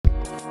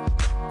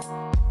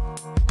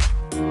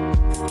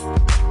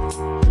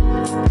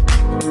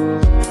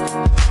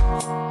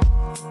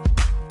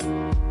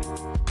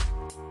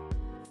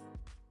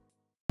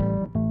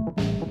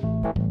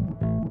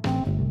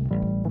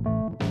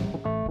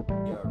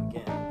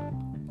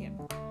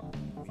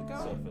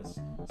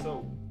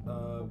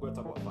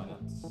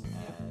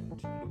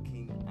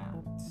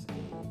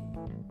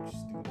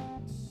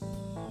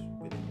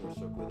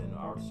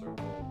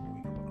circle who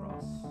we come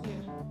across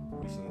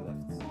recently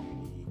left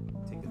uni,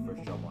 take the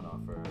first job on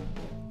offer.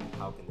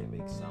 How can they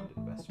make sound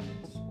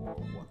investments, or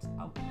what's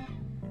out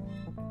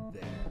there to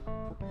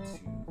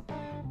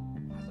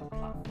as a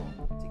platform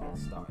to get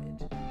started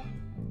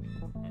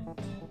and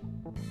be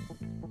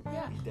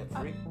debt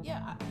free?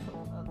 Well,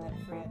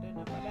 debt free. I don't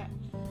know about that.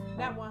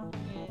 That one,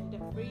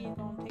 debt free is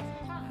gonna take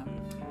some time.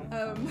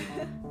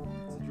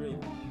 It's a dream.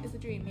 It's a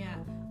dream, yeah.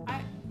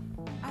 I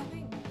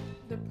think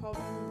the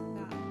problem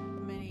that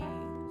many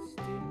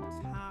students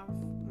have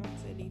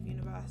once they leave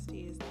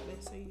university is that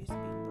they're so used to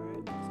being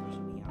broke, especially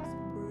me. I was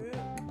broke.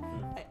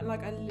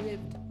 I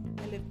lived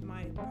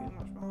my pretty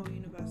much my whole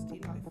university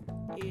life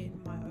in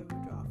my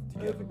overdraft.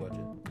 Did you have a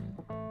budget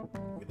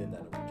within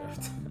that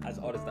overdraft? As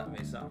odd as that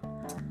may sound.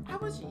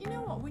 You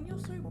know what? When you're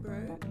so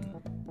broke,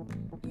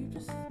 you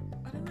just,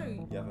 I don't know.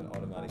 You have an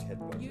automatic head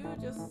budget.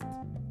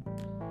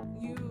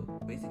 You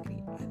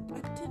basically, I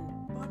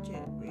didn't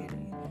budget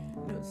really.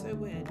 It was so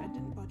weird. I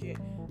didn't budget.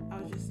 I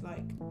was just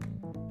like,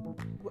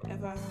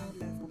 whatever I have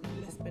left,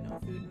 let's spend it on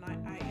food. And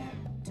I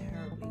am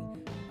terribly.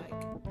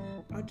 Like,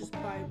 I just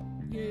buy,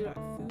 like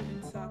food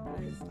in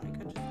surplus. Like,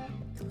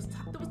 there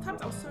was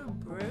times I was so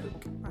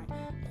broke, right?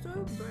 So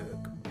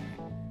broke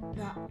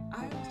that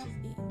I was just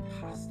eating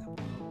pasta,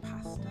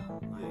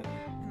 like,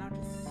 and I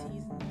would just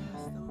season the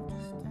pasta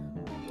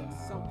with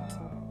just salt.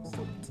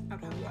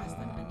 I'd have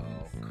pasta and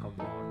onions. Come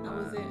on, that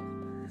was it.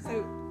 So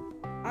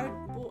I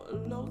bought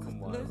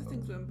loads of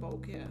things in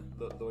bulk here.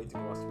 Lloyd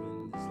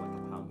Grossman is like a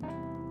pound.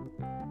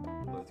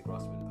 Lloyd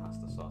Grossman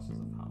pasta sauce is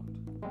a pound.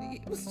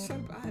 It was so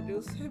bad. It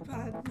was so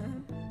bad,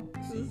 man.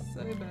 It was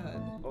so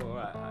bad. Oh,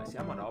 right. See,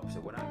 I'm on the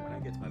opposite. When I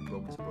get to my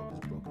brokest, I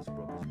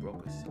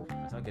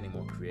start getting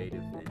more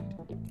creative, and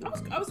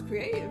I was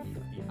creative.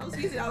 I was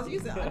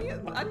using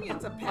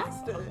onions and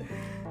pasta.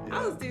 Yeah.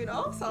 I was doing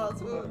all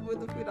sorts with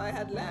the food I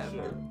had left.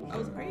 Sure. I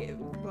was creative,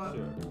 but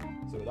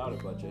so without a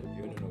budget,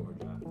 you're in an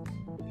overdraft.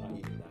 You're not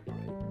eating that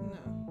great.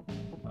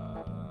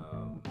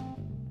 No.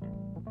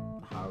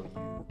 How are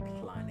you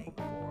planning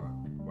for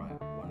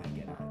when I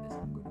get out of this,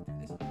 I'm going to do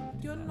this.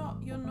 You're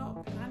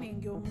not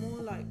planning. You're more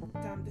like,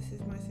 damn, this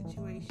is my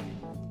situation.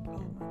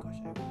 Oh my gosh,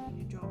 I really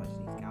need a job. I just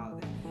need to get out of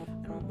it.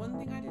 And one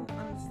thing I didn't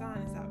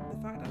understand is that the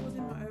fact I was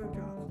in my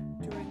overdraft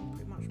during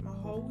pretty much my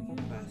whole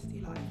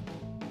university life,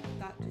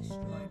 that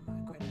destroyed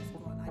my credit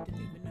score, and I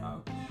didn't even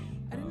know.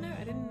 I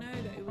didn't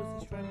know that it was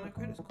destroying my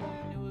credit score,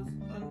 and it was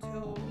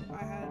until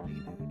I had,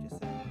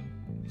 just a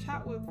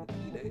chat with,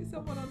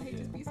 someone on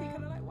HSBC,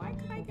 kind of like, why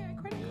can't I get a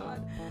credit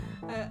card?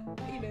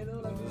 They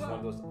were like, this is one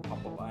of those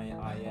pop-up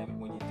IM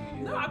when you do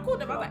your... No, I called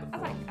them. I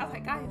was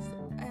like, guys,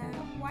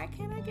 why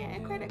can't I get a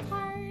credit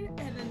card?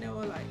 And then they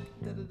were like,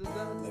 Let me take you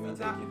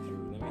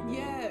through. Let me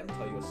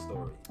tell you a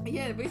story.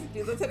 Yeah,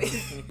 basically, they'll tell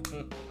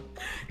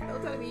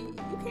me,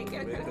 you can't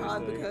get a credit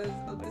card because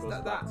of this,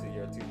 that. To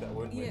your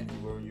when you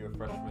were a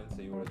freshman,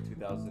 so you were in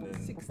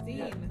 2016.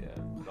 Yeah. It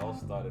all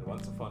started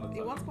once upon a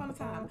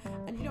time.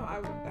 And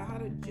I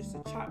had just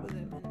a chat with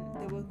them,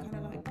 and they were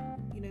kind of like,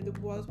 there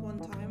was one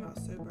time I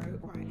was so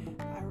broke, right?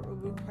 I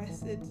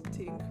requested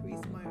to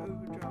increase my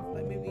overdraft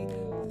like maybe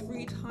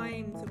 3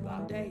 times in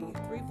one day,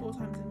 3-4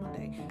 times in one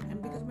day.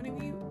 And because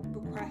whenever you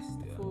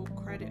request for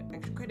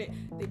extra credit,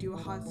 they do a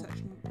hard search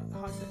on you, and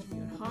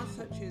hard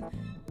searches,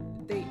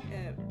 they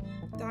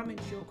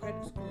damage your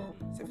credit score.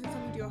 So if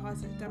something do a hard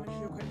search, damages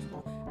your credit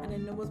score. And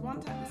then there was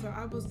one time, so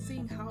I was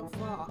seeing how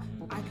far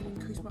I could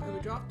increase my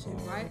overdraft to,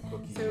 right?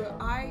 So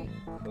I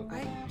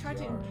tried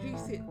to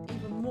increase it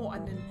even more,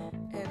 and then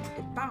it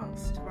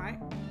bounced, right?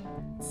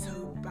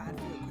 So bad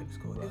for your credit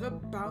score. If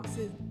it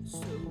bounces,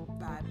 so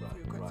bad for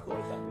your credit score.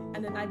 What does that mean?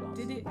 And then I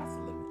did it. That's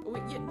the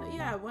limit.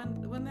 Yeah,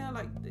 when they're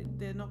like,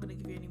 they're not going to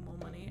give you any more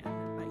money,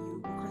 and like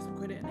you request for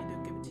credit and they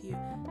don't give it to you,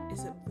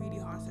 it's a really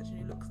hard search, and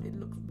it looks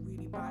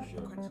really bad for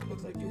your credit score. It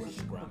looks like you were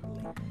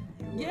scrambling.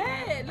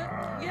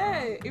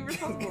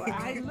 Irresponsible.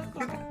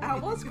 I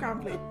was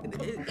scrambling.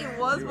 It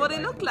was what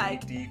it looked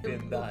like. Deep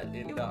in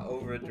that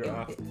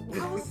overdraft.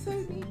 I was so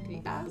knee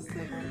deep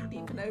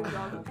in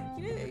overdraft.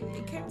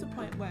 It came to a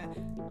point where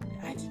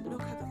I didn't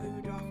look at the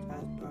overdraft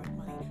as borrowed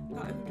money.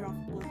 That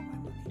overdraft was my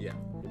money. Yeah.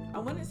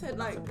 And when it said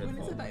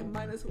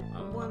minus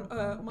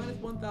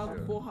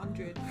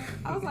 1,400,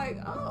 I was like,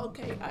 oh,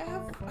 okay, I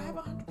have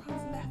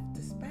 £100 left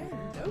to spend.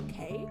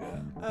 Okay.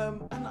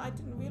 And I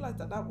didn't realize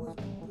that was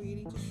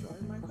really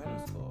destroying my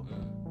credit score.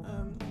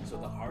 So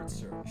the hard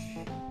search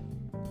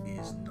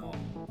is not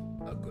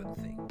a good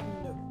thing.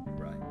 No.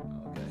 Right.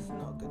 Okay. It's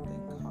not a good thing.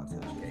 Hard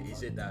search. Okay.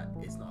 Is it that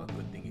it's not a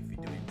good thing if you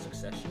do it in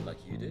succession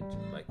like you did?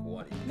 Like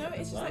what? No,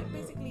 it's just like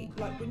basically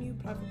like when you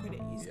apply for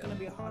credit, it's gonna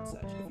be a hard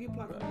search. If you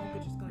apply for a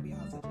mortgage, it's gonna be a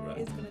hard search. Right.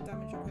 It is gonna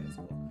damage your credit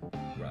score.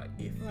 Right.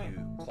 If you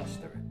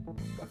cluster it.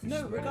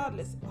 No,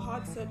 regardless,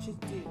 hard searches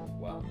do.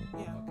 Wow.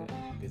 Yeah. Okay.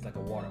 It's like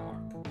a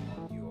watermark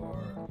on your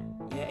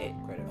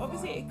credit.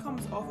 Obviously, it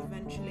comes off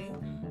eventually.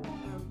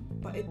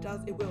 But it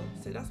will.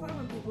 So that's why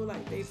when people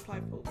they apply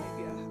for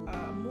maybe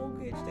a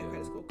mortgage, their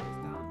credit score goes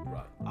down.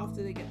 Right.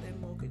 After they get their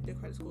mortgage, their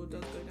credit score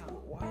does go down.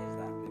 Why is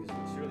that?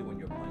 Because surely when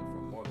you're applying for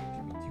a mortgage,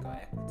 it means you got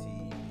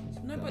equity, it means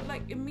No, but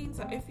like it means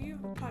that if you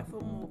apply for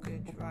a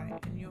mortgage, right,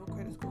 and your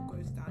credit score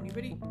goes down, you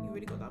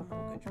already got that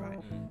mortgage,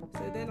 right?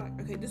 So they're like,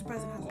 okay, this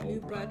person has a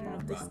new burden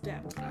of this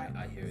debt, right?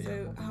 I hear you.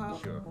 So how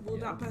will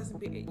that person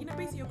be?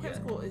 Basically your credit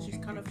score is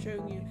just kind of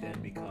showing you. You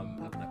then become,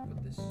 how can I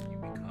put this?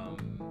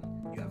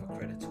 You have a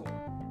creditor,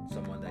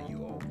 someone that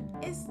you owe.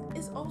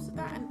 It's also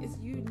that, and it's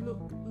you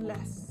look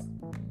less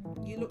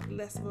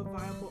of a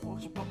viable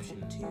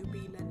option to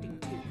be lending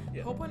to.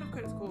 The whole point of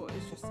credit score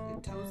is just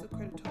it tells the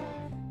creditor,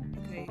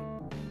 okay,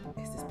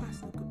 is this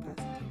person a good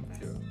person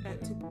to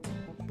invest, to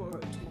borrow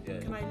to? Yeah.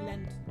 Can I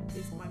lend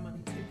my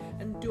money to?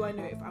 And do I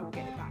know if I will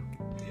get it back?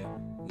 Yeah.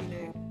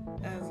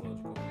 That's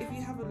logical. If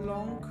you have a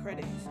long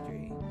credit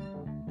history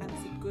and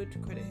it's a good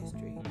credit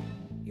history,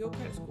 your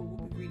credit score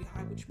will be really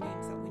high, which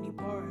means that when you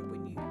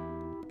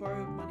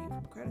borrow money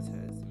from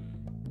creditors,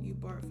 you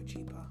borrow for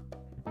cheaper.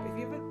 But if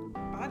you have a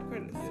bad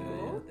credit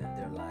score, then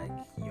they're like,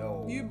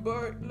 yo, you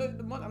borrow. Look,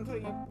 the money I'm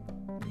telling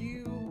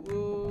you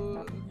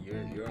will.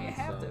 You're you on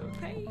have to some,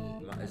 pay.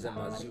 Is that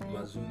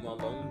Mazuma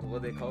loans?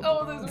 What they called?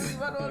 Oh, there's really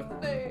bad ones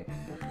today.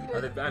 Are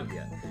they banned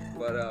yet?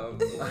 But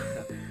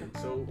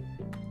so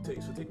take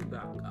me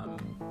back.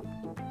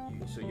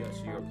 So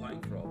you're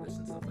applying for all this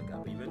and stuff like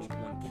that. But you mentioned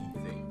one key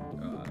thing,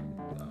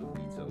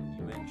 Vito.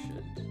 You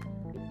mentioned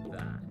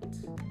that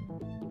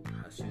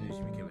as soon as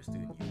you became a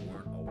student, you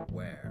weren't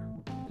aware.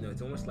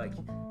 It's almost like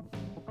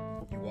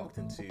you walked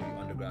into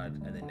undergrad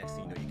and then next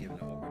thing you know you're given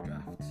an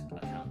overdraft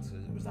account. So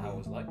was that how it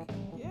was like?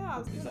 Yeah, I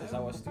was Is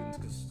that what students?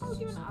 I was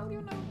given an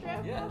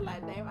overdraft. Yeah. I was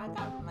like, damn, I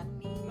got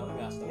money. Now let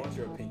me ask you, what's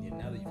your opinion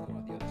now that you've come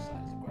out the other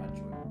side as a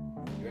graduate?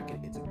 You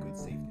reckon it's a good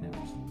safety net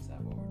for students to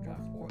have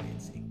overdraft, or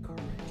it's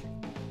encouraging?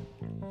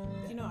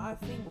 I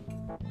think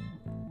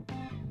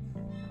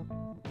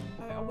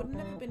I would have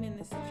never been in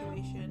this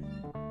situation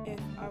if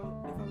I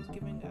was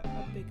given a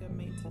bigger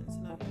maintenance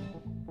loan.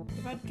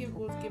 If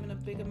was given a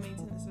bigger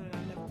maintenance loan,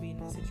 I'd never be in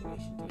this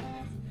situation, to be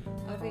honest.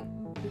 And I think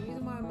the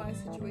reason why my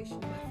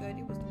situation in my third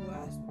year was the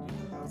worst was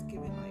because I was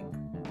given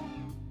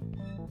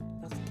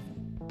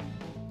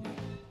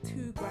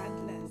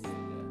 $2,000 less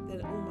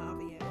than all my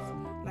other years.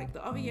 Like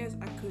the other years,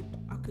 I could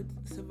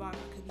survive, I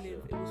could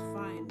live, it was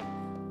fine.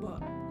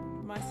 But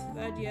my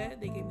third year,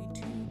 they gave me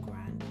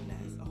 $2,000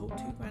 less, a whole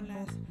 $2,000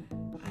 less,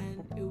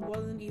 and it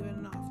wasn't even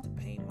enough to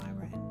pay my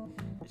rent.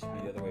 It should be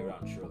the other way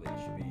around, surely. It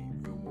should be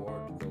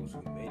reward those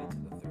who made it to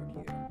the third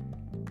year.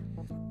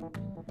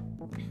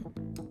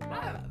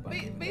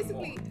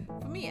 Basically,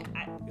 for me,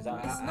 because I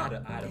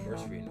had a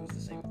bursary and it was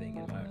the same thing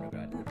in my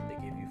undergrad. They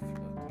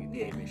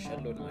gave me a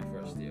shed load in my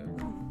first year,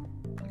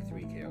 like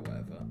 $3,000 or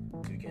whatever,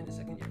 $2,000 in the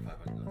second year,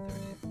 $500 in the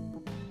third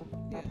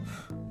year. Yeah.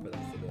 For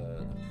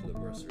the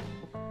bursary.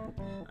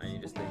 And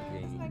you're just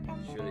thinking,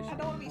 surely I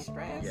don't want to be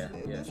stressed. Yeah,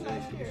 it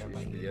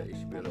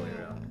should be the other way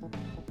around.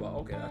 But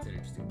okay, that's an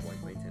interesting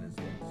point. Maintenance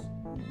loans.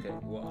 Okay,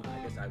 well, I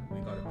guess we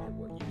gotta put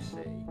what you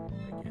say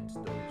against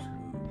those who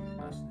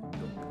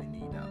don't really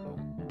need that loan,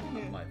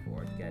 apply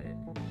for it, get it,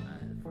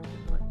 and for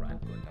example, like Ryan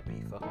going to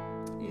BIFA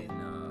in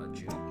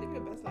June. Live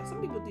your best life.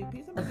 Some people do.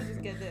 Some people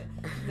just get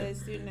their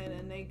student loan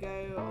and they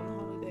go on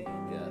holiday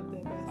and they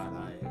live their best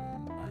life.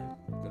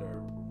 I'm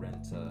gonna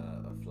rent a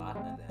flat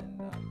and then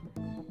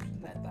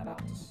let that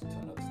out to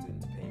another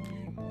student to pay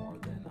me more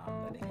than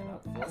I'm letting it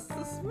out for. That's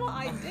a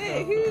smart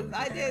idea. Whose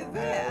idea is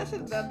that? I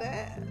should have done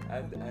that.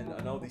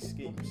 And all these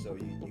schemes, so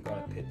you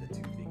gotta pit the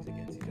two things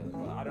against each other.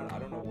 But I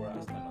don't know where I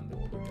stand on the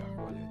overdraft,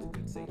 whether it's a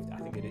good safety. I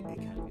think it can be a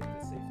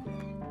good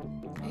safety.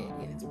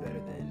 It's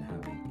better than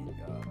having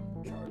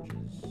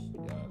charges.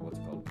 What's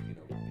it called?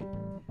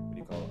 What do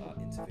you call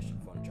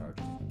insufficient fund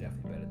charges?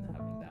 Definitely better than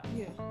having that.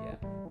 Yeah.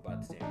 But at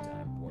the same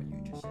time, what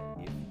you just said,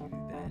 if you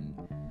then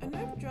an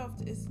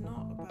overdraft is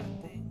not a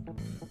bad thing,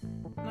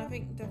 and I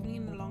think definitely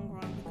in the long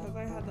run, because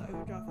I had the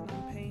overdraft and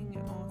I'm paying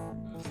it off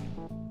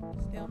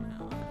still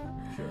now.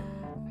 Sure.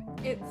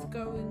 It's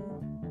going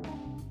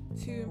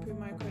to improve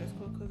my credit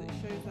score because it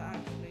shows that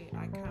actually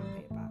I can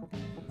pay it back.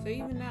 So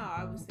even now,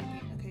 I was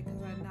thinking, okay,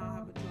 because I now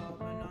have a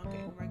job and now I'm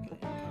getting regular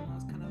income, I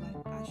was kind of like,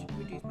 I should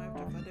reduce my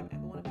overdraft. I don't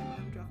ever want to be my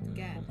overdraft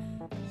again.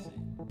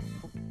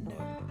 No,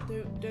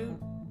 don't.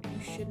 You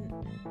shouldn't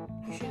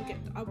get.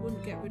 I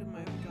wouldn't get rid of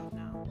my overdraft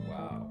now.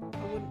 Wow.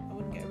 I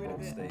wouldn't get rid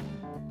of it.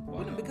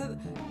 Wouldn't, because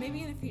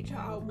maybe in the future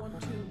I would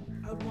want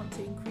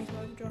to increase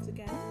my overdraft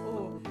again,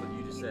 or. But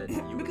you just said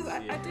because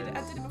I did it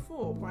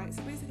before, right?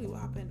 So basically,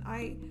 what happened?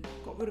 I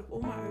got rid of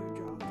all my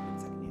overdraft in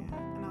second year,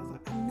 and I was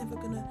like, I'm never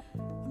gonna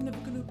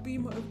be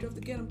my overdraft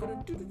again. I'm gonna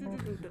blah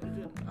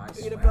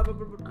blah blah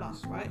blah blah,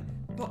 right?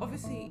 But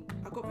obviously,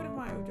 I got rid of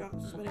my overdraft,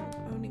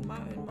 owning my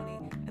own money,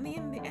 and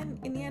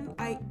in the end,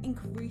 I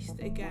increased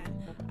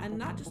again, and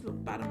that just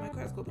looked bad on my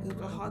credit score because it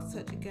was hard to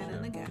search again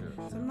and again.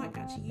 So I'm like,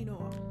 actually, you know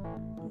what?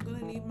 I'm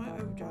gonna leave my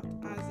overdraft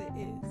as it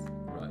is,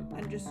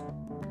 and just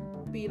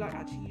be like,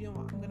 actually, you know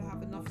what? I'm gonna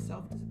have enough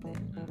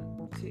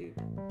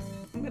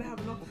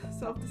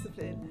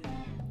self-discipline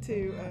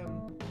to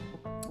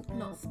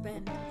not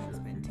spend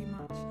too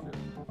much.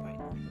 Right.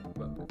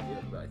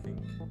 But I think.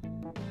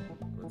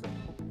 What's up?